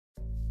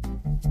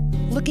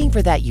Looking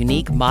for that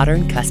unique,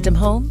 modern, custom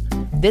home?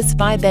 This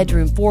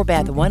 5-bedroom,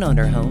 4-bath,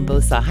 1-owner home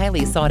boasts a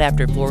highly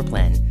sought-after floor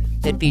plan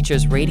that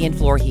features radiant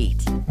floor heat,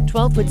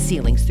 12-foot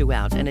ceilings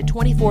throughout, and a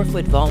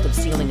 24-foot vault of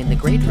ceiling in the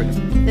great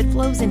room that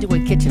flows into a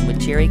kitchen with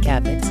cherry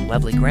cabinets,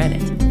 lovely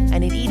granite,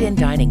 and an eat-in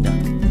dining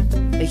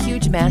nook. The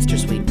huge master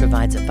suite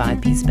provides a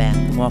 5-piece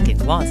bath, walk-in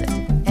closet,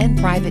 and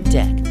private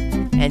deck.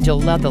 And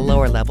you'll love the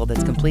lower level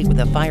that's complete with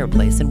a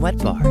fireplace and wet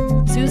bar.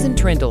 Susan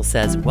Trindl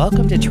says,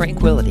 "Welcome to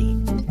tranquility."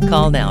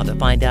 Call now to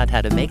find out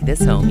how to make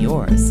this home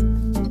yours.